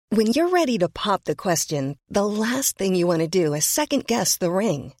When you're ready to pop the question, the last thing you want to do is second-guess the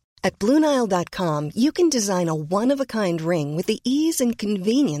ring. At BlueNile.com, you can design a one-of-a-kind ring with the ease and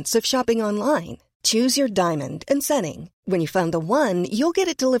convenience of shopping online. Choose your diamond and setting. When you find the one, you'll get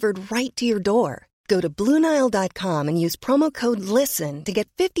it delivered right to your door. Go to BlueNile.com and use promo code LISTEN to get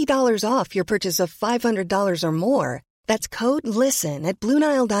 $50 off your purchase of $500 or more. That's code LISTEN at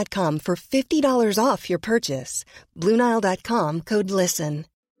BlueNile.com for $50 off your purchase. BlueNile.com, code LISTEN.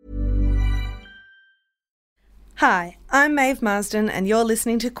 Hi, I'm Maeve Marsden and you're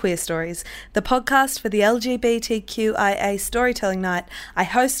listening to Queer Stories, the podcast for the LGBTQIA storytelling night I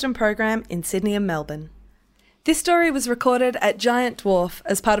host and program in Sydney and Melbourne. This story was recorded at Giant Dwarf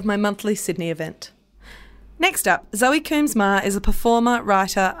as part of my monthly Sydney event. Next up, Zoe Coombs Marr is a performer,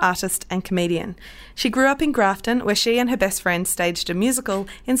 writer, artist and comedian. She grew up in Grafton, where she and her best friend staged a musical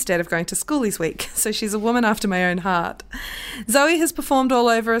instead of going to Schoolies Week, so she's a woman after my own heart. Zoe has performed all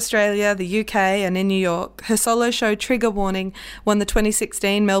over Australia, the UK and in New York. Her solo show Trigger Warning won the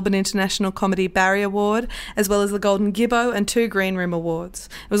 2016 Melbourne International Comedy Barry Award, as well as the Golden Gibbo and 2 Green Room Awards.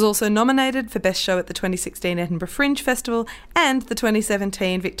 It was also nominated for Best Show at the 2016 Edinburgh Fringe Festival and the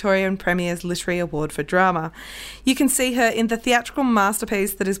 2017 Victorian Premier's Literary Award for Drama. You can see her in the theatrical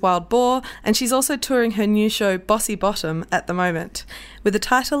masterpiece that is Wild Boar, and she's also touring her new show Bossy Bottom at the moment. With a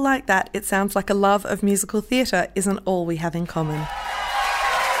title like that, it sounds like a love of musical theatre isn't all we have in common.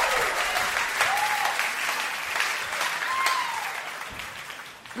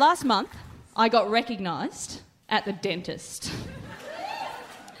 Last month, I got recognised at the dentist.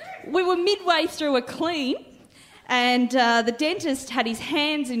 We were midway through a clean, and the dentist had his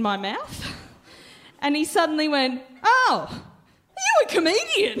hands in my mouth, and he suddenly went, "Oh, are you a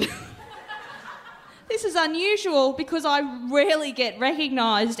comedian?" This is unusual because I rarely get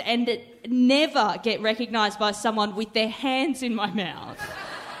recognised and never get recognised by someone with their hands in my mouth.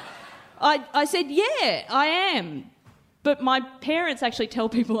 I said, "Yeah, I am. But my parents actually tell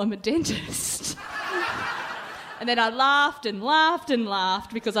people I'm a dentist." And then I laughed and laughed and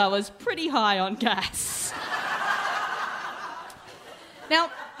laughed because I was pretty high on gas. Now,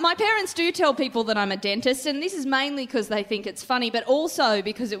 my parents do tell people that I'm a dentist, and this is mainly because they think it's funny, but also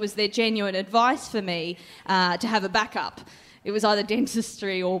because it was their genuine advice for me to have a backup. It was either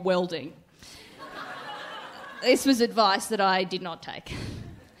dentistry or welding. This was advice that I did not take.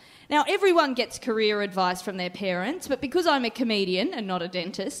 Now, everyone gets career advice from their parents, but because I'm a comedian and not a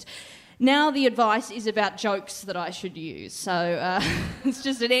dentist, now the advice is about jokes that I should use. So it's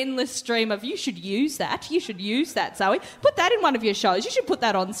just an endless stream of, you should use that, Zoe. Put that in one of your shows. You should put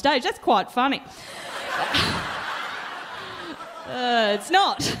that on stage. That's quite funny. It's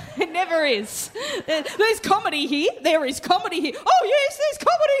not. It never is. There's comedy here. There is comedy here. Oh, yes, there's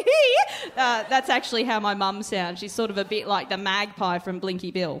comedy here. That's actually how my mum sounds. She's sort of a bit like the magpie from Blinky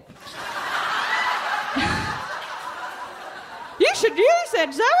Bill. You should use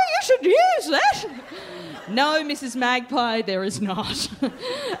that, Zoe. You should use that. No, Mrs. Magpie, there is not.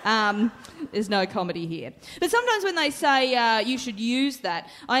 There's no comedy here. But sometimes when they say you should use that,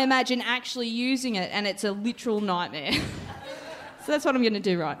 I imagine actually using it, and it's a literal nightmare. So that's what I'm going to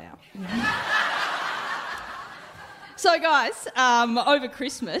do right now. So, guys, over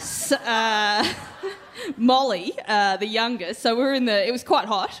Christmas, Molly, the youngest, so it was quite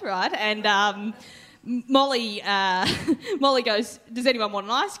hot, right? And Molly goes, "Does anyone want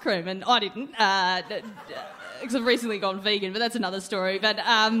an ice cream?" And I didn't, because I've recently gone vegan, but that's another story. But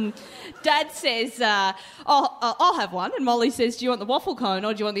Dad says, I'll have one. And Molly says, "Do you want the waffle cone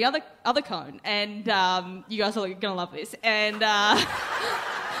or do you want the other cone?" And you guys are going to love this. And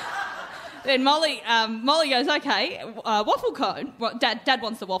then Molly goes, "Okay, waffle cone." Well, Dad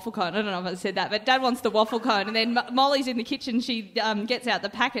wants the waffle cone. I don't know if I said that, but Dad wants the waffle cone. And then Molly's in the kitchen. She gets out the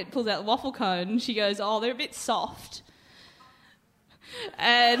packet, pulls out the waffle cone, and she goes, "Oh, they're a bit soft."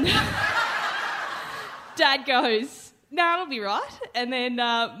 And Dad goes, "No, it'll be right." And then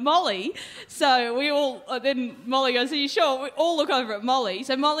Molly, then Molly goes, "Are you sure?" We all look over at Molly.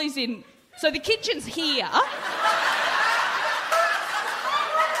 So Molly's in, so the kitchen's here.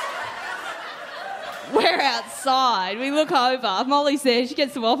 We're outside. We look over. Molly's there. She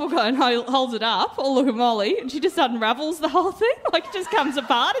gets the waffle cone, holds it up. All look at Molly, and she just unravels the whole thing. Like, it just comes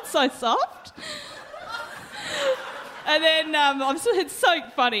apart. It's so soft. And then it's so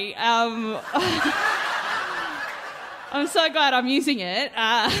funny. I'm so glad I'm using it.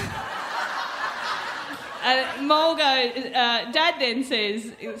 And Mole goes. Dad then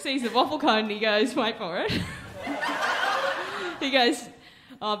sees the waffle cone, and he goes, "Wait for it." He goes,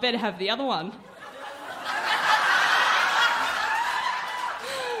 "Oh, I better have the other one."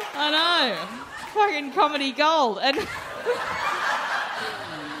 I know, fucking comedy gold. And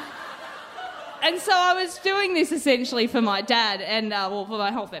And so I was doing this essentially for my dad and, for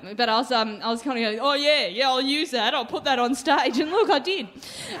my whole family. But I was kind of going, oh, yeah, I'll use that. I'll put that on stage. And look, I did.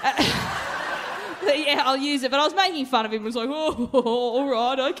 Yeah, I'll use it. But I was making fun of him. I was like, oh, all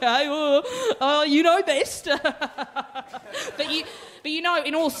right, okay. You know best. But you know,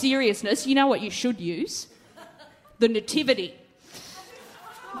 in all seriousness, you know what you should use? The nativity.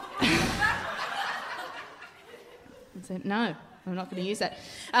 I said, no, I'm not going to use that.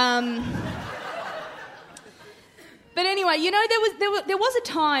 But anyway, you know, there was a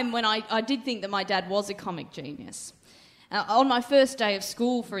time when I did think that my dad was a comic genius. On my first day of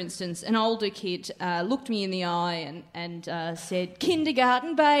school, for instance, an older kid looked me in the eye and said,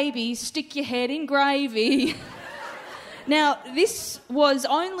 "Kindergarten baby, stick your head in gravy." Now, this was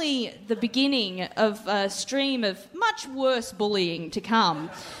only the beginning of a stream of much worse bullying to come.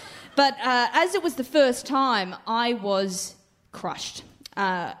 But as it was the first time, I was crushed.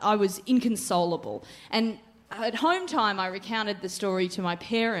 I was inconsolable. And at home time, I recounted the story to my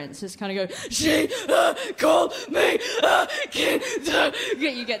parents, just kind of go, "She called me a kid."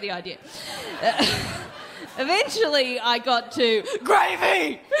 You get the idea. Eventually, I got to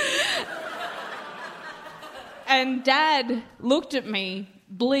gravy. And Dad looked at me,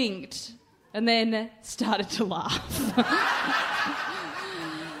 blinked, and then started to laugh.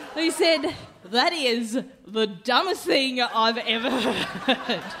 He said, "That is the dumbest thing I've ever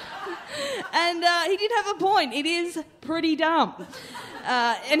heard." And he did have a point. It is pretty dumb.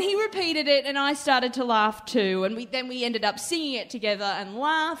 And he repeated it, and I started to laugh too. And we ended up singing it together and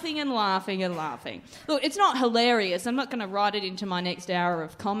laughing and laughing and laughing. Look, it's not hilarious. I'm not going to write it into my next hour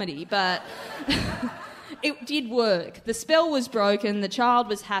of comedy, but it did work. The spell was broken, the child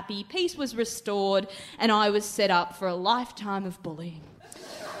was happy, peace was restored, and I was set up for a lifetime of bullying.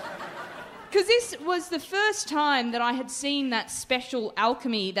 Because this was the first time that I had seen that special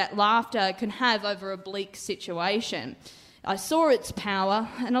alchemy that laughter can have over a bleak situation. I saw its power,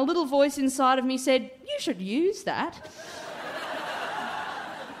 and a little voice inside of me said, "You should use that."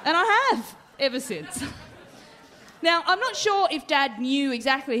 And I have, ever since. Now, I'm not sure if Dad knew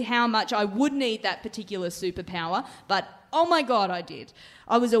exactly how much I would need that particular superpower, but oh my God, I did.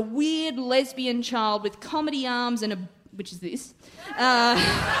 I was a weird lesbian child with comedy arms and which is this.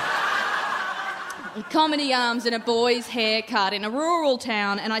 Comedy arms and a boy's haircut in a rural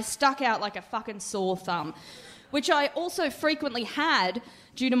town, and I stuck out like a fucking sore thumb, which I also frequently had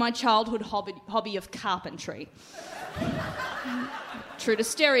due to my childhood hobby of carpentry. True to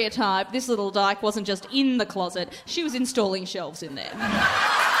stereotype, this little dyke wasn't just in the closet, she was installing shelves in there.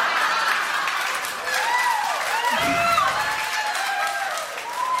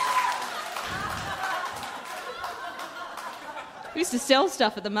 We used to sell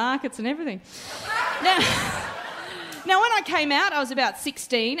stuff at the markets and everything. Now, when I came out, I was about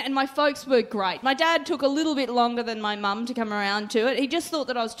 16, and my folks were great. My dad took a little bit longer than my mum to come around to it. He just thought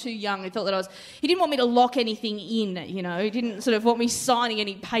that I was too young. He didn't want me to lock anything in, you know. He didn't sort of want me signing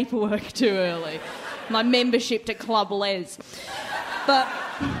any paperwork too early. My membership to Club Les.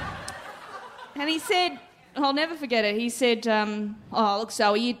 And he said, I'll never forget it. He said, "Oh, look,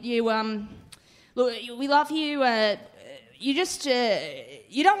 Zoe, look, we love you. You just,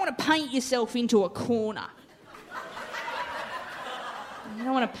 you don't want to paint yourself into a corner. You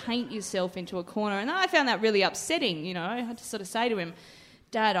don't want to paint yourself into a corner." And I found that really upsetting, you know. I had to sort of say to him,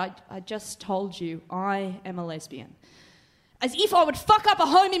 "Dad, I just told you I am a lesbian." As if I would fuck up a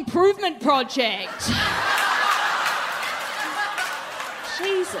home improvement project.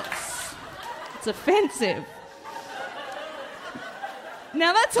 Jesus. It's offensive.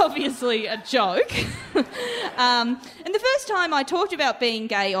 Now, that's obviously a joke. And the first time I talked about being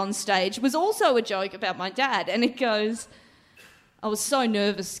gay on stage was also a joke about my dad. And it goes, I was so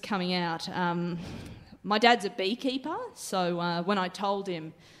nervous coming out. My dad's a beekeeper, so when I told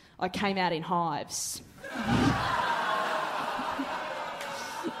him, I came out in hives.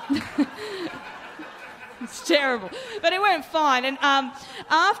 It's terrible. But it went fine. And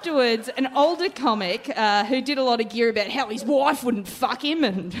afterwards, an older comic who did a lot of gear about how his wife wouldn't fuck him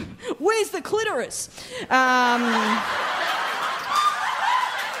and where's the clitoris?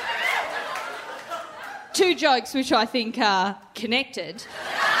 Two jokes which I think are connected.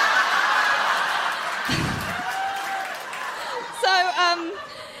 So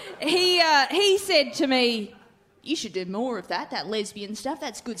he said to me, "You should do more of that lesbian stuff.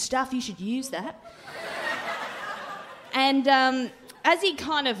 That's good stuff. You should use that." And as he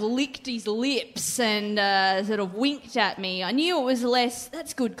kind of licked his lips and sort of winked at me, I knew it was less,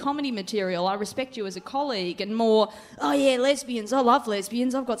 "That's good comedy material. I respect you as a colleague," and more, "Oh yeah, lesbians. I love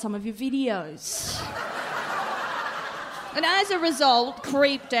lesbians. I've got some of your videos." And as a result,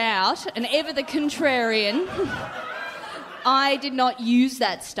 creeped out, and ever the contrarian, I did not use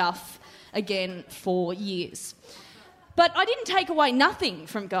that stuff again for years. But I didn't take away nothing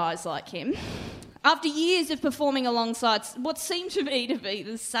from guys like him. After years of performing alongside what seemed to me to be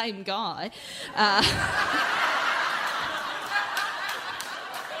the same guy,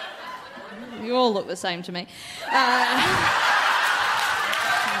 you all look the same to me.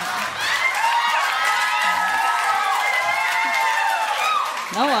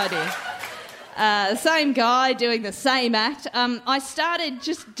 No idea. Same guy doing the same act. I started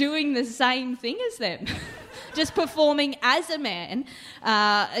just doing the same thing as them. Just performing as a man,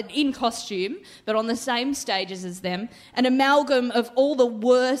 in costume, but on the same stages as them. An amalgam of all the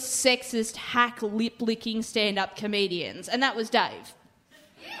worst, sexist, hack, lip-licking stand-up comedians. And that was Dave.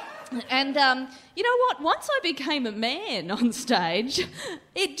 And you know what? Once I became a man on stage,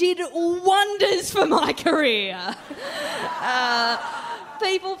 it did wonders for my career.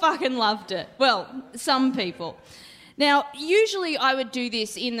 People fucking loved it. Well, some people. Now, usually I would do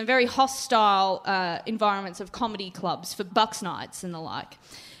this in the very hostile environments of comedy clubs for Bucks nights and the like.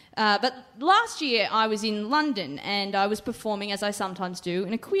 But last year I was in London and I was performing, as I sometimes do,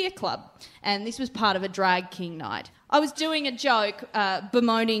 in a queer club. And this was part of a drag king night. I was doing a joke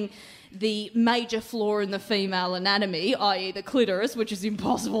bemoaning the major flaw in the female anatomy, i.e. the clitoris, which is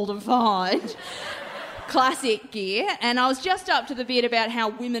impossible to find. Classic gear. And I was just up to the bit about how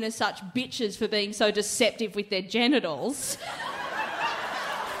women are such bitches for being so deceptive with their genitals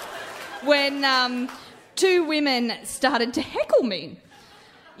when two women started to heckle me,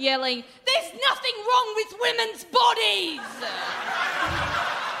 yelling, "There's nothing wrong with women's bodies!"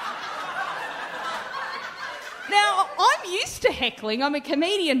 Now, I'm used to heckling, I'm a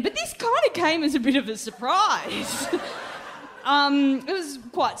comedian, but this kind of came as a bit of a surprise. It was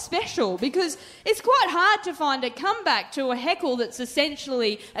quite special because it's quite hard to find a comeback to a heckle that's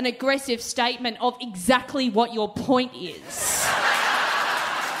essentially an aggressive statement of exactly what your point is.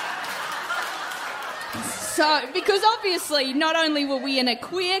 So, because obviously not only were we in a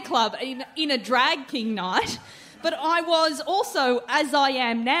queer club, in a drag king night, but I was also, as I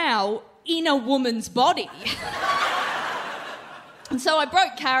am now, in a woman's body. And so I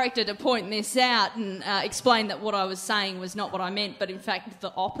broke character to point this out and explain that what I was saying was not what I meant, but in fact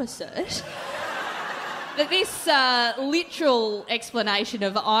the opposite. That this literal explanation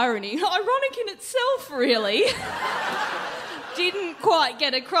of irony, ironic in itself really, didn't quite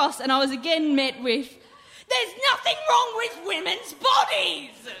get across, and I was again met with, "There's nothing wrong with women's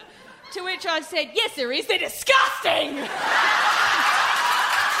bodies!" To which I said, "Yes there is, they're disgusting!"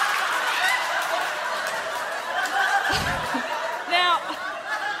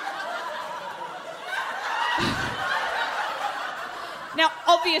 Now,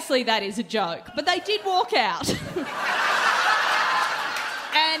 obviously that is a joke, but they did walk out.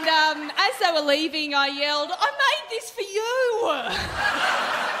 And as they were leaving, I yelled, "I made this for you!"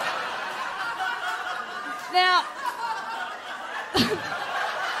 Now...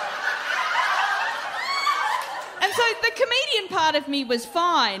 And so the comedian part of me was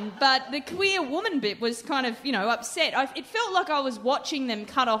fine, but the queer woman bit was kind of, upset. It felt like I was watching them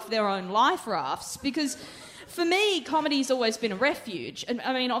cut off their own life rafts, because for me, comedy's always been a refuge. And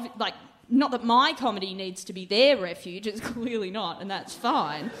I mean, not that my comedy needs to be their refuge, it's clearly not, and that's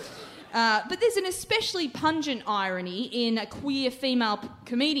fine. But there's an especially pungent irony in a queer female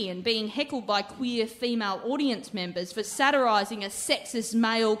comedian being heckled by queer female audience members for satirising a sexist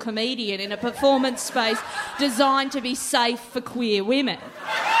male comedian in a performance space designed to be safe for queer women.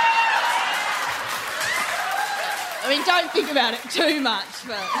 I mean, don't think about it too much,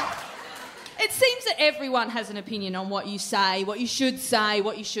 but... It seems that everyone has an opinion on what you say, what you should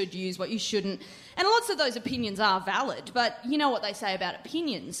use, what you shouldn't. And lots of those opinions are valid, but you know what they say about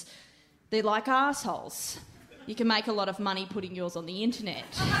opinions. They're like arseholes. You can make a lot of money putting yours on the internet.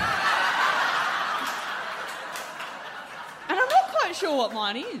 And I'm not quite sure what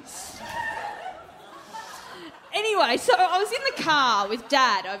mine is. Anyway, so I was in the car with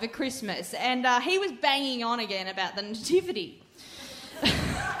Dad over Christmas and he was banging on again about the nativity.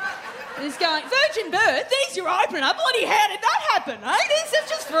 He's going, "Virgin birth, there's your opener. Bloody how did that happen, eh? This is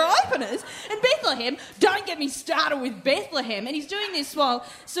just for openers. And Bethlehem, don't get me started with Bethlehem." And he's doing this while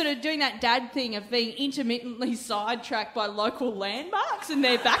sort of doing that dad thing of being intermittently sidetracked by local landmarks and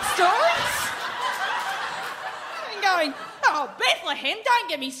their backstories. And going, "Oh, Bethlehem, don't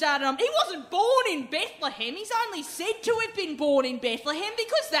get me started on... He wasn't born in Bethlehem. He's only said to have been born in Bethlehem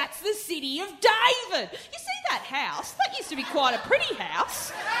because that's the city of David. You see that house? That used to be quite a pretty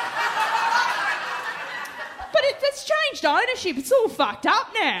house. But it's changed ownership. It's all fucked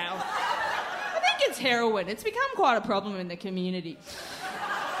up now. I think it's heroin. It's become quite a problem in the community.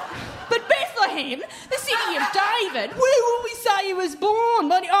 But Bethlehem, the city of David, where will we say he was born?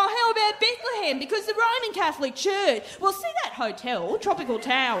 How about Bethlehem? Because the Roman Catholic Church... Well, see that hotel, Tropical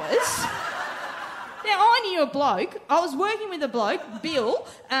Towers? Now, I knew a bloke. I was working with a bloke, Bill,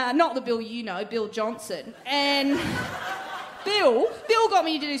 not the Bill you know, Bill Johnson, and... Bill got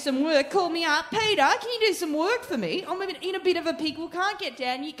me to do some work, called me up. Peter, can you do some work for me? I'm in a bit of a pickle, can't get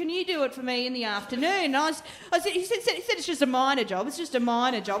down. Can you do it for me in the afternoon? And he said it's just a minor job. It's just a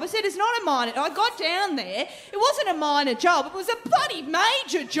minor job. I said, it's not a minor. I got down there. It wasn't a minor job. It was a bloody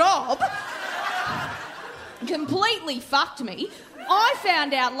major job. Completely fucked me. I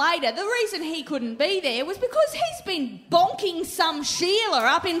found out later the reason he couldn't be there was because he's been bonking some Sheila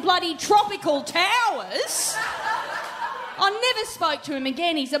up in bloody Tropical Towers. I never spoke to him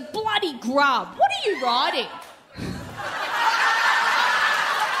again. He's a bloody grub. What are you writing?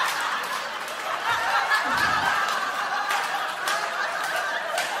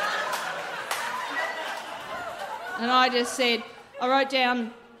 And I just said, I wrote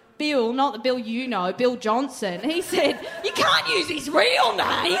down Bill, not the Bill you know, Bill Johnson. He said, you can't use his real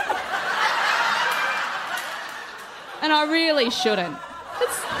name. And I really shouldn't.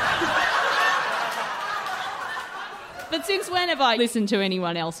 But since when have I listened to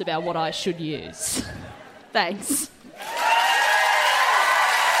anyone else about what I should use? Thanks.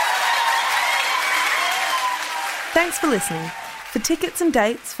 Thanks for listening. For tickets and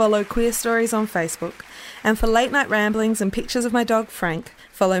dates, follow Queer Stories on Facebook. And for late night ramblings and pictures of my dog Frank,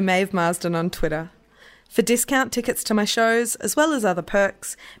 follow Maeve Marsden on Twitter. For discount tickets to my shows, as well as other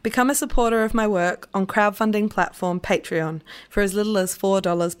perks, become a supporter of my work on crowdfunding platform Patreon for as little as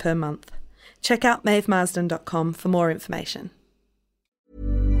 $4 per month. Check out maevemarsden.com for more information.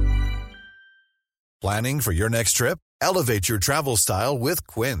 Planning for your next trip? Elevate your travel style with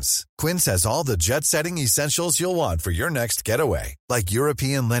Quince. Quince has all the jet-setting essentials you'll want for your next getaway, like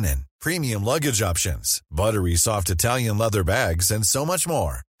European linen, premium luggage options, buttery soft Italian leather bags, and so much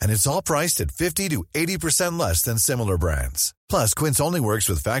more. And it's all priced at 50 to 80% less than similar brands. Plus, Quince only works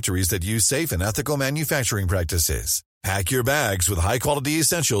with factories that use safe and ethical manufacturing practices. Pack your bags with high-quality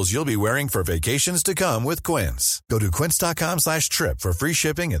essentials you'll be wearing for vacations to come with Quince. Go to quince.com/trip for free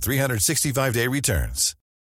shipping and 365-day returns.